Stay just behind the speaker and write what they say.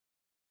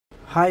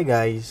Hi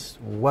guys,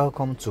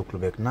 welcome to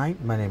Club 9.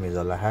 My name is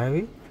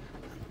Alahari.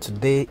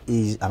 Today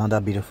is another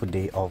beautiful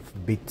day of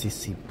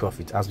BTC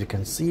profit. As we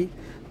can see,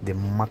 the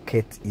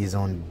market is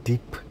on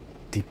deep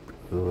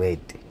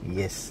red.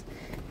 Yes,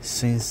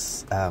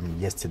 since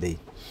yesterday.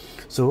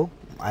 So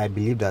I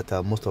believe that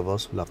most of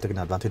us will have taken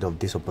advantage of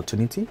this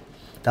opportunity.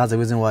 That's the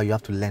reason why you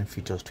have to learn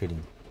futures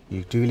trading.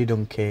 You really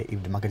don't care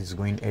if the market is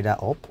going either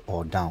up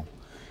or down.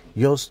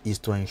 Yours is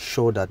to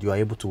ensure that you are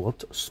able to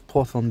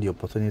spot on the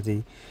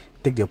opportunity,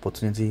 take the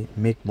opportunity,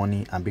 make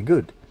money, and be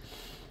good.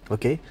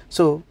 Okay,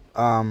 so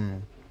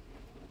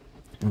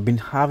we've been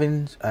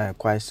having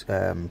quite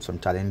some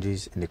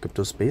challenges in the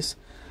crypto space.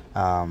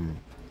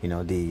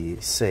 The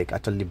SEC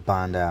actually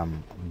banned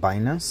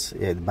Binance.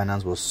 Yeah,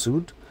 Binance was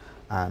sued,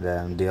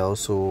 and they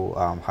also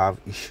have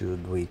issues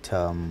with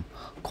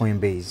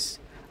Coinbase,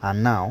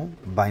 and now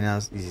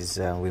Binance is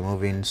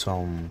removing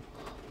some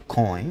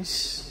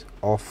coins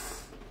off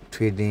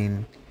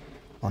trading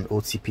on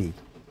OTP.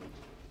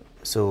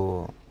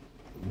 So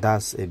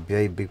that's a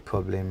very big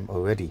problem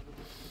already.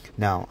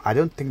 Now I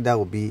don't think that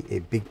will be a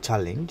big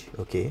challenge.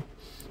 Okay,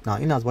 now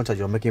in as much as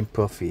you're making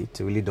profit,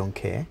 you really don't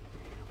care.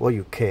 What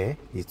you care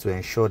is to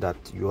ensure that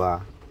you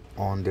are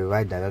on the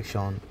right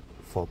direction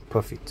for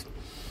profit.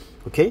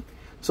 Okay,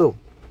 so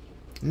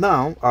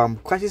now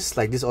crises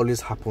like this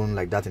always happen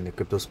like that in the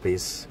crypto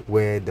space,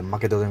 where the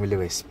market doesn't really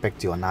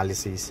respect your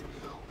analysis.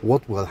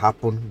 What will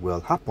happen,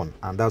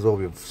 and that's what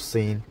we've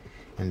seen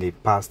in the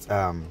past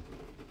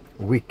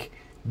week.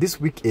 This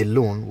week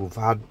alone, we've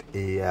had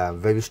a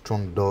very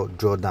strong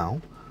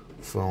drawdown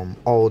from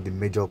all the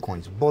major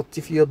coins. But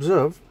if you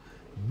observe,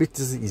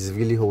 BTC is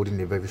really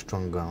holding a very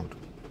strong ground.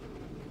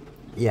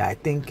 Yeah, I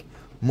think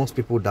most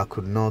people that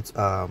could not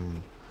that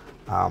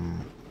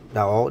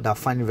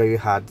find it very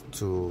hard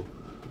to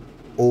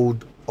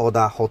hold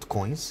other hot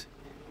coins,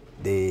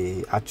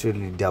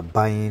 they're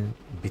buying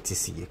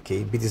BTC.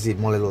 Okay, BTC is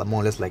more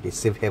or less like a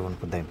safe haven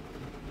for them.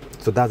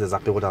 So that's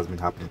exactly what has been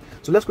happening.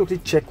 So let's quickly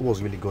check what's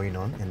really going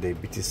on in the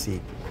BTC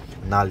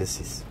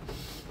analysis.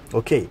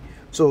 Okay,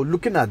 so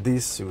looking at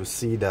this, you will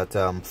see that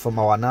from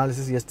our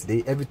analysis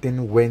yesterday,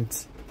 everything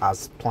went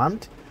as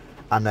planned,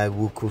 and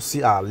we could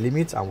see our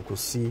limits, and we could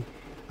see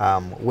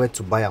where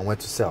to buy and where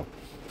to sell.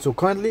 So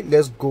currently,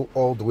 let's go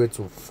all the way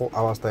to 4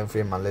 hours time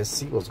frame and let's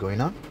see what's going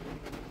on.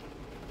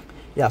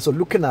 Yeah, so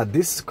looking at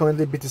this,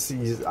 currently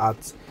BTC is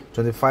at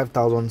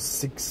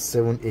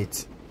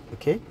 25,678.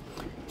 okay,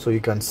 so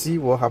you can see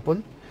what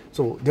happened.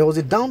 So there was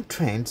a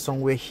downtrend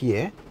somewhere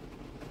here,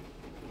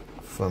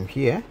 from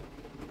here.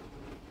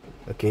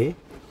 Okay,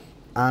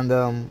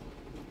 and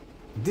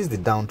this is the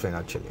downtrend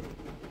actually,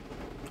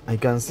 and you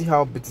can see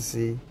how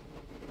BTC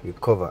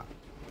recover.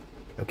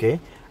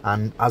 Okay,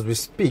 and as we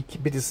speak,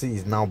 BTC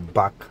is now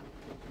back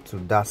to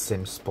that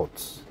same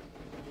spot.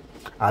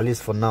 At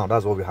least for now,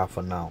 that's what we have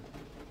for now.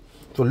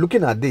 So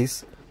looking at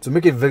this, to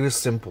make it very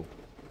simple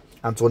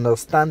and to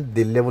understand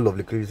the level of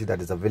liquidity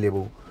that is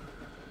available,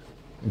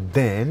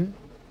 then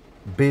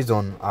based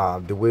on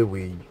the way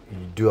we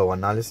do our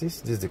analysis,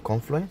 this is the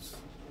confluence.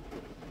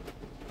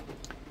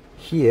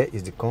 Here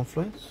is the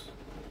confluence.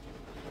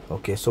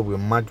 Okay, so we'll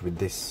merge with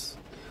this.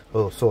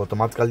 So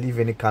automatically, if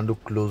any candle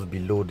close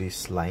below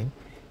this line,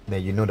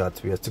 then you know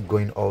that we are still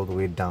going all the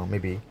way down,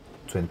 maybe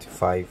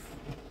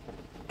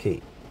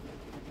 25k.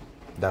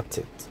 That's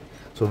it.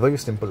 So very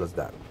simple as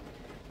that.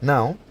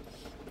 Now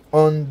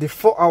on the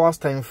 4 hours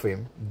time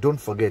frame, don't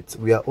forget,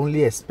 we are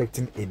only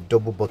expecting a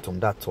double bottom.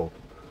 That's all.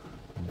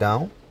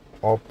 Down,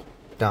 up,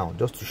 down,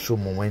 just to show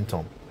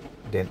momentum,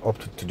 then up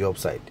to the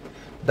upside.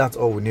 That's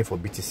all we need for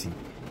BTC.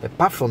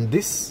 Apart from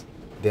this,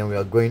 then we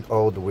are going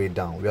all the way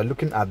down. We are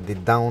looking at the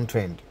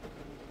downtrend.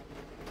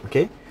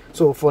 Okay,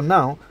 so for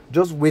now,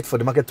 just wait for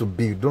the market to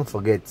build. Don't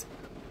forget,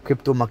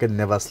 crypto market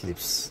never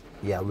sleeps.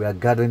 Yeah, we are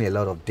gathering a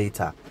lot of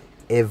data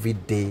every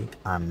day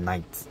and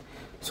night.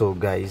 So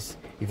guys,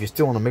 if you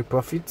still want to make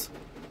profit,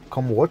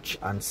 come watch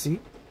and see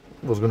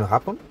what's going to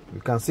happen.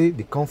 You can see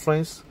the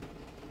conference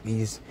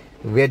is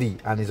ready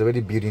and is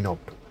already building up.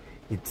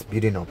 It's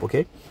building up.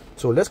 Okay,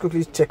 so let's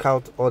quickly check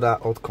out other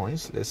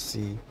altcoins. Let's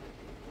see.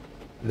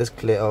 Let's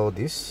clear all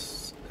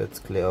this.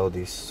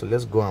 So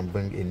let's go and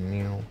bring a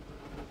new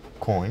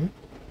coin.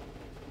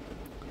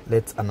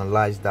 Let's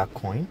analyze that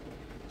coin.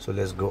 So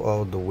let's go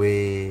all the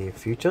way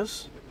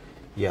futures.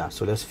 Yeah,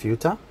 so let's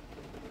filter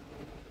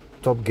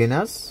top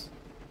gainers,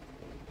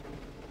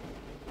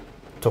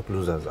 top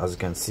losers, as you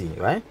can see,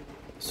 right?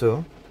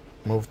 So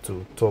move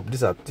to top.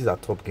 These are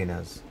top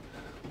gainers.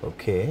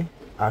 Okay,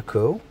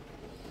 ACO.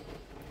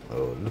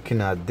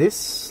 Looking at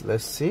this,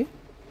 let's see.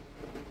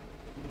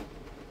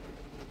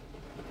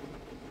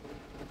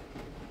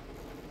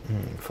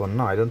 For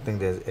now, I don't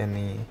think there's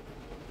any,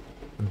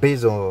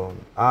 based on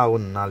our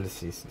own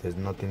analysis, there's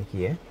nothing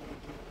here,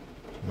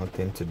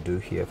 nothing to do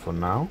here for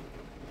now.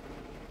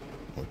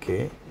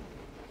 Okay,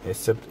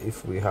 except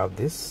if we have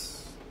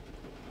this.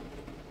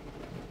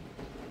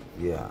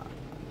 Yeah,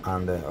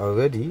 and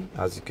already,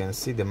 as you can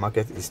see, the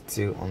market is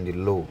still on the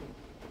low.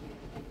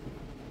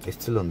 It's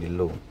still on the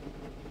low.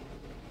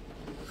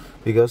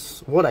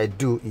 because what I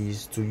do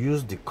is to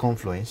use the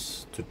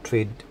confluence to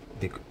trade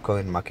the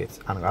current market,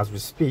 and as we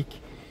speak,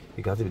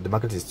 you can see the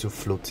market is still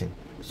floating,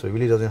 so it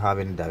really doesn't have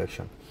any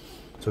direction.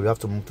 So we have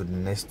to move to the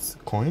next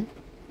coin,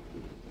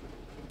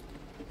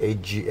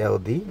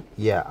 AGLD.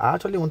 Yeah, I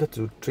actually wanted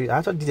to trade. I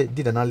actually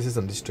did analysis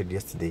on this trade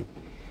yesterday,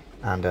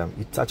 and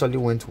it actually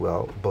went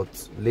well,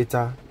 but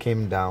later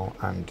came down,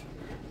 and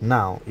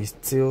now it's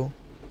still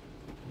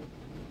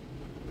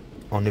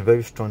on a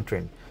very strong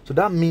trend. So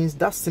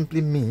that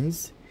simply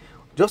means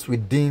just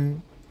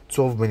within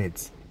 12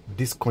 minutes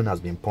this coin has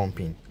been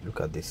pumping.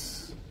 Look at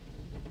this.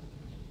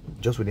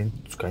 Just within,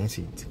 can you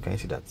see it? Can you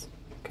see that?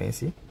 Can you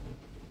see?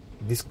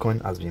 This coin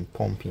has been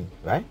pumping,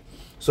 right?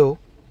 So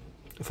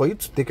for you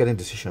to take any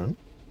decision,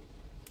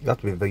 you have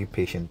to be very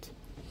patient.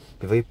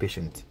 Be very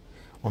patient.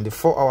 On the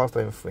 4-hour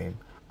time frame,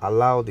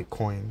 allow the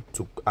coin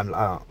to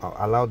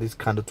allow this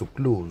candle to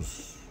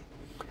close.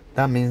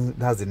 That means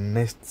that's the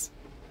next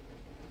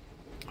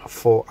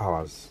 4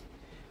 hours.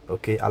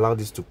 Okay, allow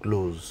this to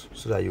close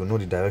so that you know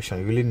the direction.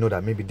 You really know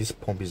that maybe this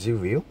pump is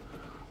real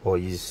or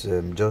is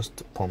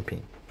just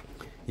pumping.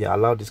 Yeah,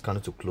 allow this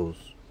candle to close.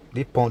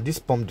 This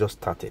pump just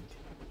started,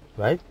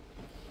 right?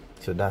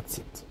 So that's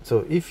it.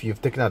 So if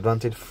you've taken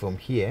advantage from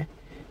here,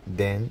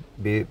 then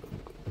be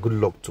good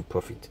luck to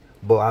profit.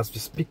 But as we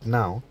speak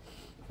now,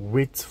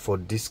 wait for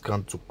this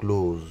candle to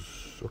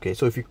close. Okay,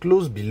 so if you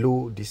close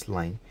below this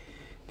line,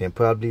 then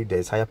probably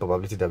there's higher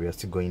probability that we are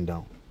still going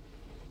down.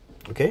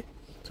 Okay,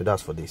 so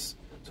that's for this.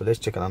 So let's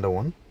check another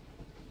one.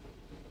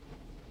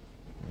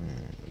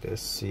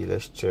 Let's see,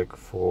 let's check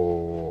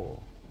for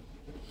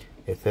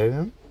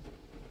Ethereum.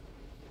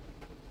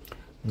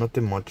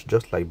 Nothing much,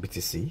 just like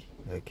BTC.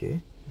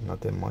 Okay,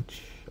 nothing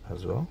much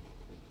as well.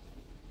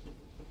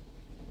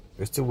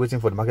 We're still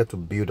waiting for the market to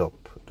build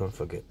up, don't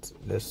forget.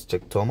 Let's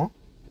check Tomo.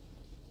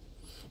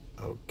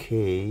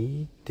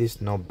 Okay, this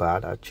is not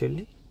bad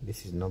actually.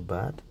 This is not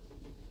bad.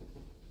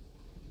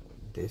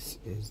 This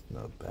is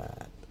not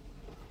bad.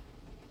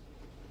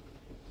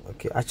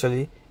 Okay,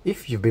 actually,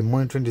 if you've been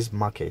monitoring this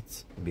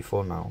market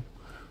before now,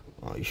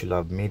 you should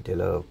have made a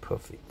lot of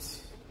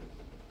profits.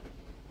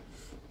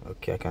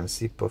 Okay, I can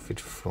see profit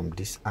from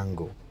this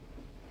angle,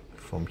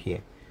 from here.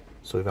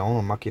 So if I want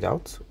to mark it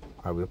out,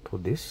 I will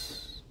put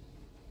this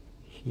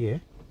here.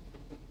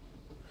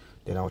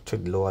 Then I'll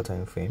check the lower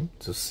time frame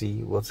to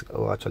see what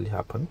actually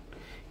happened.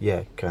 Yeah,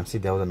 you can see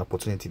there was an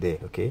opportunity there.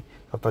 Okay,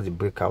 after the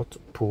breakout,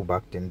 pull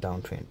back, then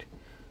downtrend.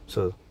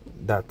 So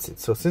that's it.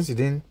 So since you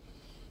didn't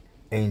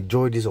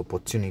enjoy this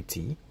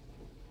opportunity,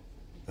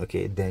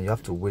 okay, then you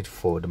have to wait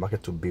for the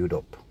market to build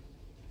up.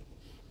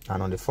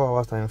 And on the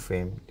 4-hour time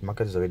frame, the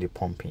market is already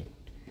pumping,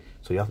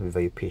 so you have to be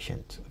very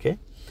patient. Okay,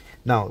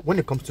 now when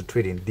it comes to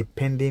trading,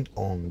 depending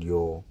on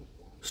your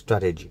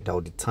strategy, that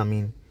will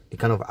determine the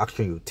kind of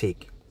action you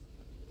take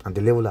and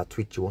the level at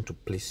which you want to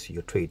place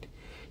your trade.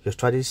 Your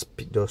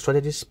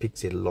strategy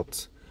speaks a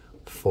lot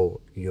for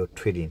your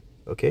trading.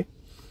 Okay,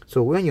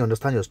 so when you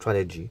understand your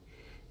strategy,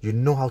 you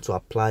know how to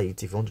apply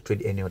it if you want to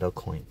trade any other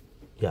coin.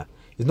 Yeah,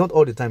 it's not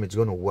all the time it's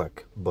going to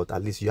work, but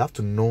at least you have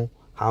to know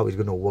how it's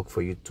going to work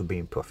for you to be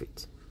in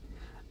profit.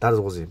 That is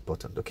what's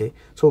important. Okay,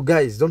 so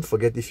guys, don't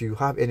forget, if you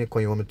have any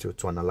coin you want me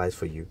to analyze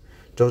for you,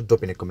 just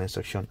drop in the comment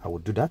section. I will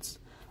do that,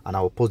 and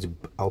I will post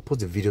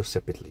the video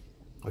separately.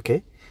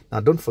 Okay, now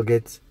don't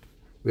forget,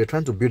 we're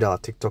trying to build our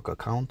TikTok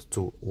account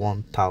to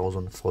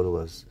 1,000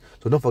 followers,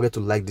 so don't forget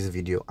to like this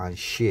video and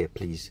share,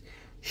 please.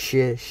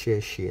 Share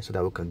so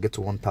that we can get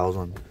to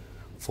 1,000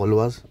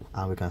 followers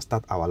and we can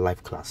start our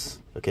live class.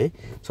 Okay,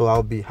 so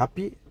I'll be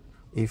happy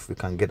if we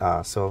can get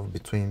ourselves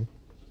between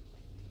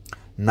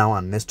now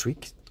and next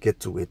week, get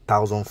to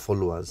 1,000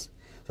 followers,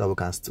 so we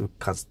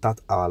can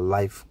start our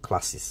live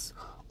classes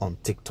on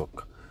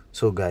TikTok.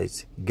 So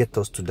guys, get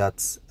us to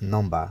that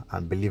number,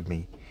 and believe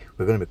me,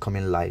 we're going to be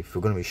coming live.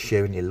 We're going to be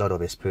sharing a lot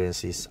of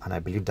experiences, and I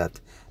believe that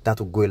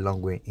will go a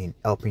long way in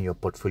helping your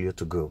portfolio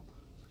to grow.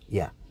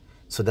 Yeah,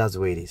 so that's the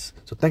way it is.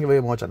 So thank you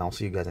very much, and I'll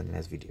see you guys in the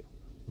next video.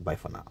 Bye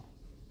for now.